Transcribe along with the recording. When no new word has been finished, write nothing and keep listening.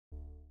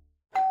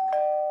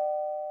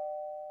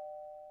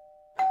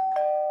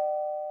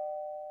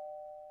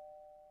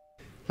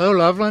Hello,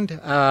 Loveland.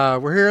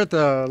 We're here at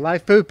the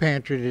LIFE Food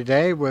Pantry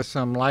today with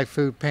some LIFE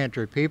Food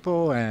Pantry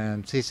people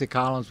and Cece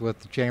Collins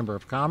with the Chamber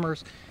of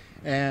Commerce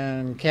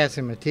and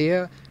Cassie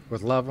Mattia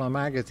with Loveland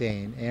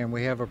Magazine. And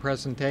we have a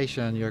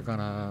presentation you're going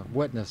to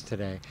witness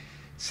today.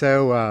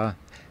 So,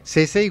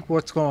 Cece,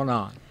 what's going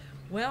on?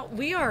 Well,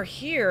 we are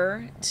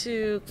here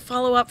to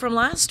follow up from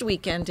last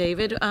weekend,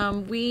 David.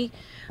 We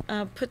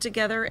put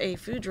together a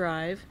food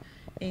drive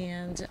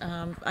and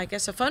I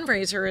guess a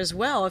fundraiser as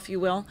well, if you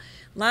will,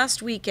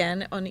 last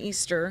weekend on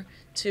Easter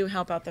to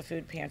help out the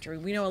food pantry.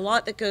 We know a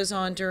lot that goes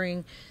on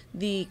during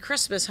the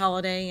Christmas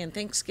holiday and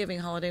Thanksgiving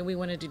holiday. We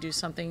wanted to do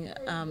something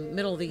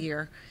middle of the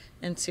year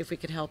and see if we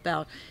could help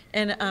out.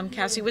 And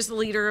Cassie was the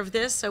leader of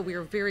this, so we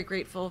were very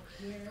grateful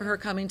for her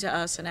coming to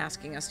us and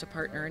asking us to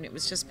partner, and it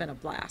was just been a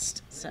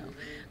blast. So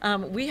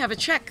we have a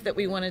check that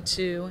we wanted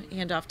to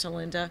hand off to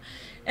Linda.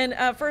 And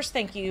first,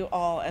 thank you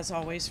all, as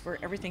always, for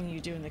everything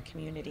you do in the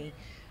community,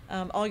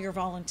 all your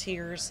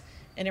volunteers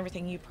and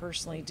everything you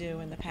personally do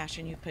and the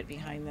passion you put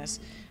behind this.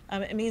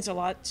 It means a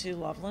lot to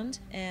Loveland,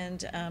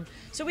 and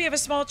so we have a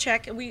small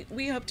check, and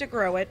we hope to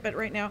grow it, but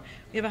right now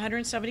we have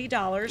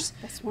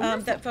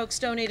 $170 that folks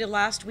donated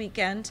last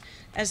weekend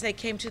as they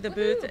came to the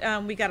booth.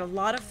 We got a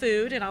lot of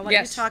food, and I'll let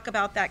you talk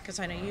about that because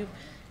I know you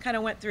kind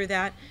of went through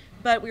that,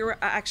 but we were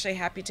actually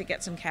happy to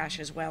get some cash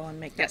as well and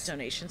make that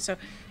donation, so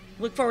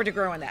look forward to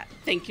growing that.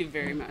 Thank you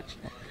very much.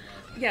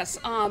 Yes,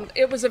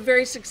 it was a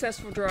very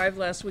successful drive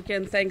last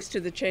weekend, thanks to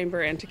the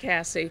Chamber and to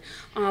Cassie.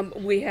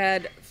 We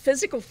had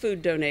physical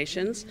food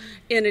donations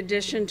in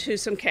addition to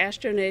some cash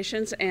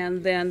donations,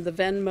 and then the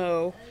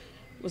Venmo,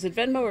 was it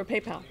Venmo or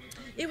PayPal?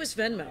 It was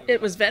Venmo.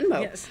 It was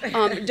Venmo. Yes.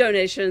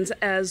 Donations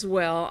as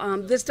well.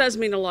 This does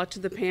mean a lot to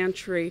the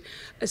pantry,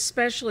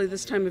 especially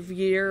this time of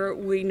year.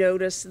 We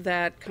notice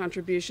that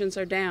contributions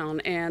are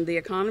down and the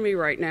economy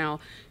right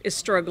now is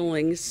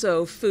struggling,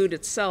 so food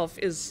itself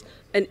is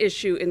an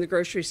issue in the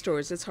grocery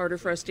stores. It's harder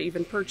for us to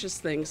even purchase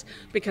things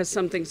because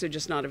some things are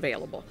just not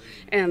available.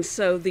 And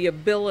so the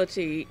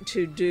ability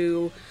to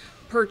do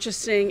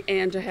purchasing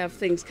and to have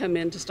things come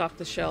in to stock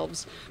the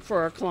shelves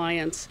for our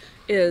clients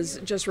is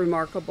just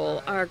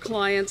remarkable. Our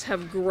clients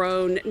have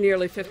grown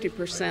nearly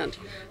 50%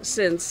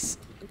 since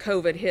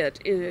COVID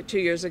hit 2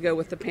 years ago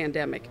with the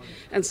pandemic.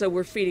 And so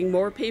we're feeding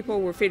more people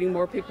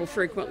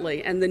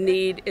frequently, and the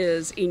need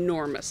is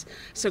enormous.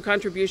 So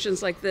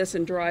contributions like this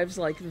and drives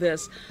like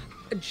this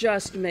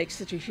just make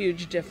such a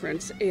huge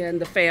difference in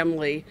the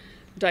family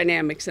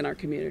dynamics in our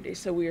community.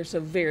 So we are so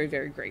very,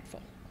 very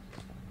grateful.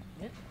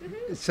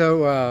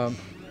 So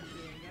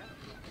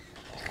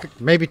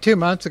maybe 2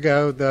 months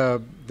ago,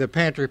 the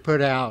pantry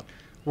put out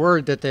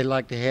word that they'd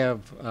like to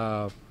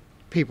have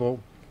people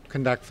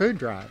conduct food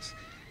drives,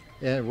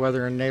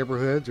 whether in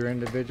neighborhoods or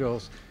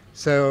individuals.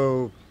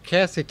 So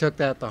Cassie took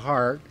that to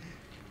heart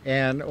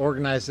and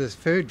organized this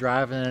food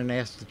drive and then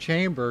asked the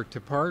Chamber to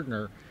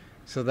partner.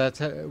 So that's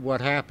what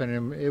happened.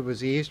 And it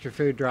was the Easter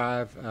food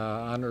drive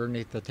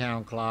underneath the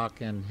town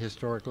clock in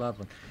historic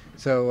Loveland.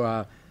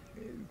 So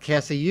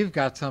Cassie, you've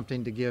got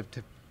something to give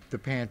to the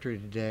pantry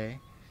today.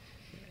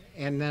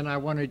 And then I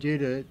wanted you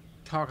to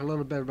talk a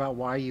little bit about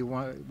why you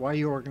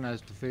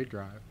organized the food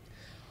drive.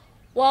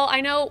 Well,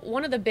 I know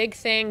one of the big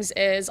things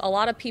is a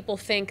lot of people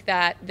think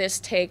that this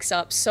takes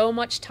up so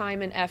much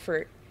time and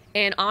effort.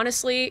 And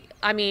honestly,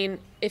 I mean,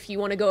 if you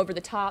want to go over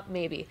the top,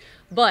 maybe.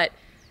 But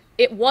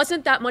it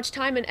wasn't that much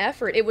time and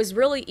effort. It was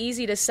really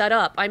easy to set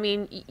up. I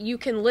mean, you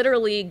can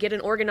literally get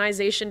an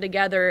organization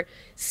together,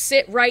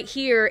 sit right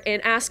here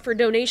and ask for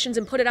donations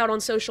and put it out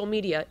on social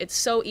media. It's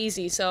so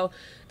easy. So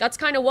that's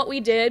kind of what we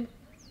did.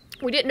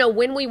 We didn't know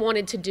when we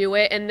wanted to do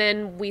it, and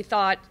then we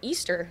thought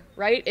Easter,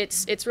 right?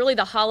 It's really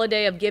the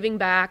holiday of giving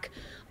back.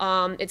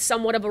 It's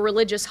somewhat of a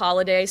religious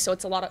holiday, so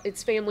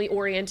it's family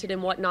oriented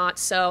and whatnot.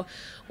 So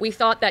we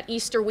thought that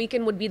Easter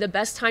weekend would be the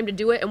best time to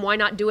do it, and why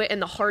not do it in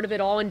the heart of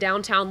it all in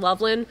downtown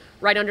Loveland,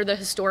 right under the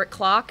historic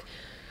clock.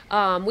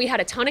 We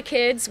had a ton of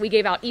kids. We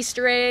gave out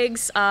Easter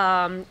eggs,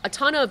 a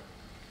ton of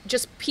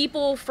just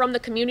people from the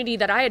community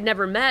that I had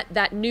never met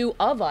that knew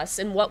of us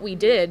and what we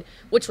did,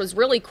 which was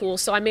really cool.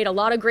 So I made a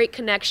lot of great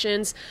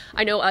connections.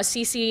 I know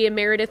Cece and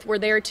Meredith were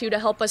there too to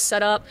help us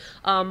set up.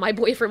 My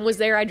boyfriend was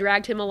there. I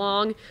dragged him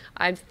along.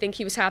 I think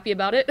he was happy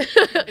about it.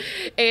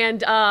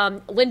 And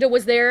Linda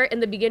was there in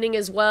the beginning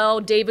as well.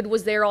 David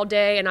was there all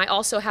day. And I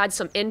also had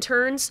some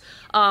interns.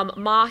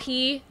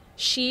 Mahi,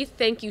 Sheath,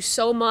 thank you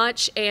so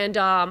much. And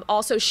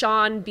also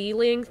Sean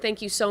Beeling,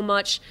 thank you so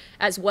much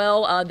as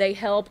well. They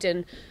helped,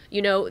 and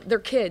you know, they're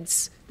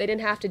kids. They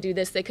didn't have to do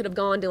this. They could have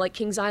gone to like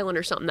Kings Island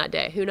or something that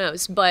day. Who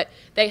knows? But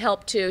they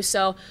helped too.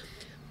 So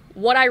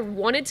what I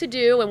wanted to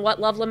do and what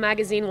Loveland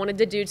Magazine wanted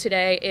to do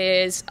today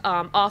is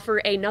offer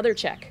another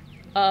check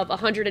of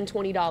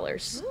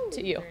 $120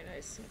 to you. Very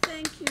nice.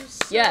 Thank you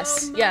so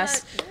much.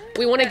 Yes.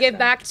 We want to give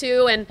back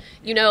to, and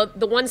you know,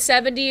 the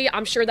 170,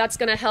 I'm sure that's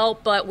going to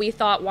help, but we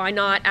thought why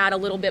not add a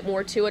little bit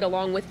more to it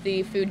along with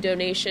the food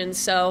donations.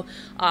 So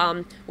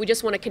we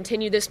just want to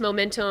continue this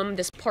momentum,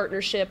 this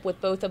partnership with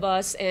both of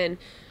us, and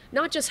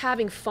not just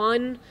having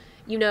fun,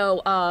 you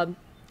know,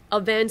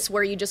 events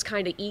where you just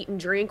kind of eat and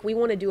drink, we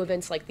want to do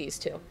events like these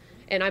too.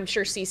 And I'm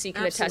sure Cece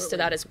can attest to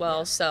that as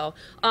well. So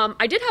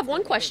I did have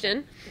one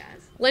question.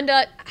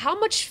 Linda, how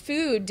much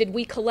food did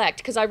we collect?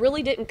 Because I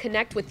really didn't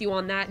connect with you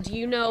on that. Do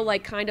you know,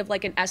 like, kind of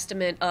like an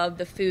estimate of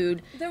the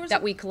food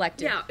that we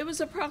collected? Yeah, it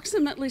was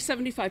approximately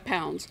 75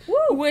 pounds,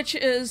 Woo! which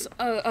is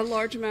a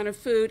large amount of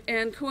food.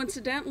 And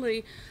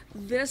coincidentally,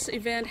 this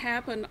event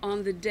happened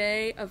on the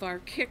day of our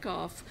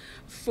kickoff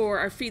for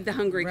our Feed the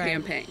Hungry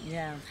campaign.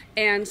 Yeah.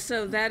 And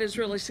so that is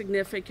really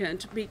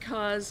significant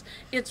because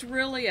it's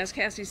really, as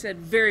Cassie said,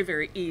 very,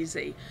 very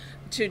easy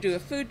to do a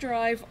food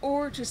drive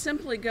or to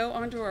simply go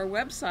onto our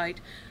website,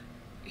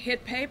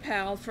 hit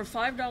PayPal for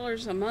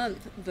 $5 a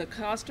month, the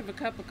cost of a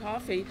cup of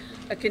coffee,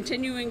 a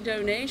continuing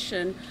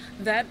donation,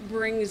 that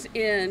brings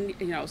in,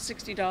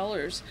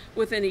 $60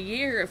 within a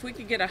year. If we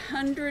could get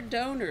 100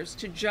 donors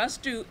to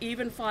just do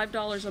even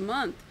 $5 a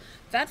month,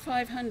 that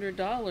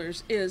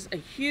 $500 is a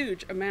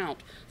huge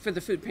amount for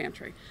the food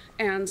pantry.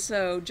 And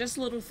so just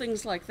little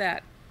things like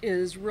that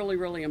is really,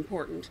 really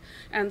important.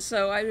 And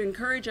so I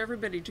encourage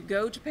everybody to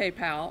go to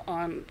PayPal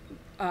on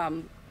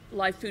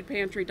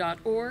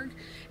lifefoodpantry.org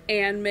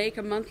and make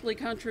a monthly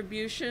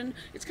contribution.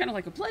 It's kind of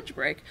like a pledge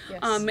break.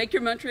 Yes. Make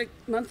your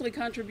monthly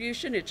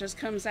contribution. It just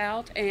comes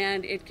out,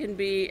 and it can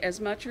be as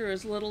much or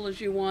as little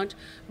as you want,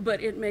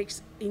 but it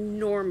makes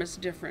enormous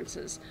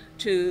differences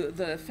to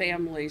the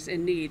families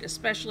in need,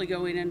 especially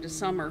going into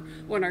summer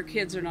when our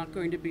kids are not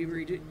going to be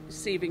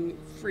receiving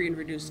free and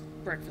reduced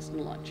breakfast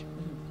and lunch.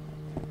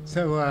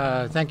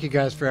 So thank you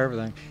guys for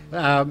everything.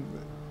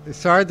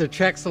 Sorry the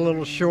check's a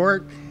little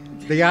short.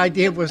 The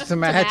idea was to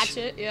match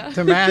it, yeah.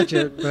 to match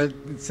it, but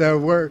so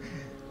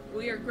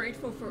We are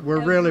grateful for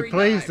we're really every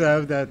pleased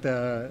dime. though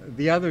that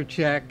the other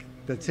check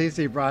that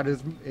Cece brought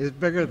is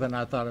bigger than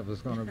I thought it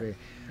was going to be.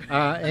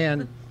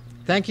 And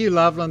thank you,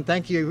 Loveland.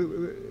 Thank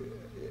you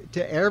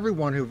to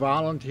everyone who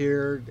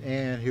volunteered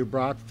and who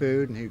brought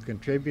food and who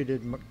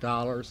contributed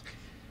dollars.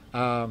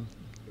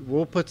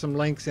 We'll put some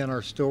links in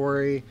our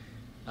story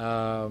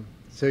so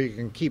you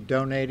can keep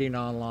donating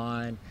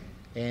online,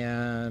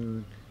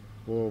 and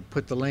we'll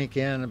put the link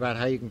in about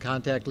how you can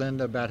contact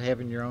Linda about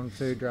having your own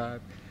food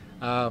drive.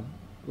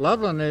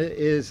 Loveland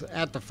is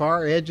at the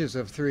far edges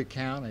of 3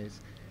 counties.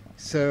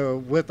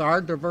 So with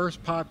our diverse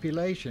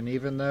population,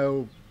 even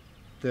though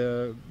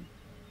the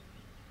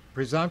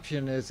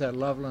presumption is that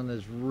Loveland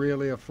is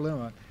really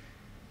affluent,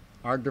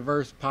 our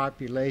diverse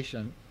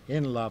population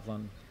in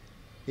Loveland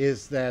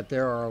is that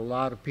there are a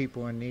lot of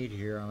people in need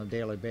here on a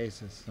daily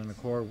basis. And of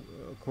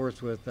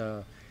course with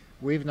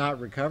we've not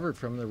recovered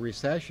from the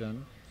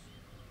recession.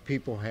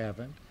 People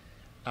haven't.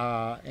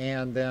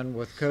 And then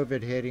with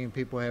COVID hitting,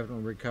 people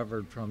haven't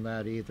recovered from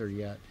that either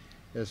yet,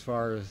 as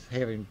far as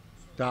having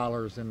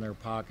dollars in their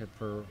pocket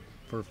for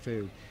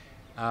food.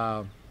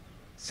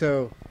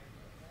 So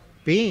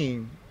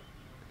being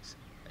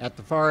at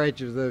the far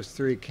edge of those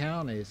 3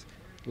 counties,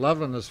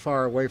 Loveland is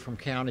far away from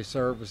county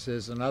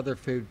services and other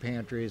food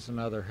pantries and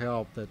other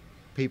help that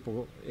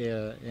people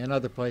in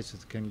other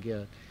places can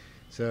get.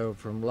 So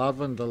from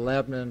Loveland to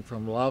Lebanon,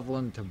 from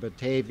Loveland to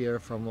Batavia,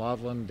 from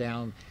Loveland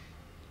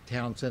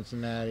downtown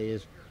Cincinnati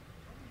is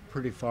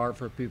pretty far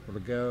for people to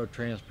go.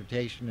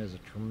 Transportation is a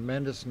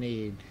tremendous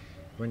need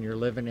when you're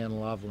living in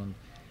Loveland,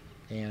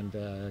 and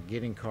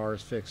getting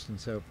cars fixed and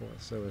so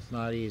forth. So it's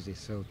not easy.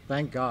 So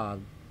thank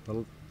God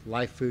the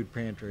LIFE Food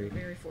Pantry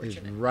is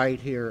right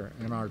here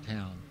in our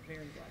town.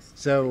 Very blessed.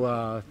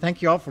 So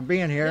thank you all for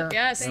being here.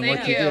 Yes, and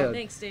thank what you. did.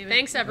 Thanks, David.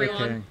 Thanks,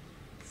 everyone. Okay.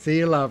 See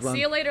you, Loveland.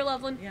 See you later,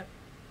 Loveland. Yep.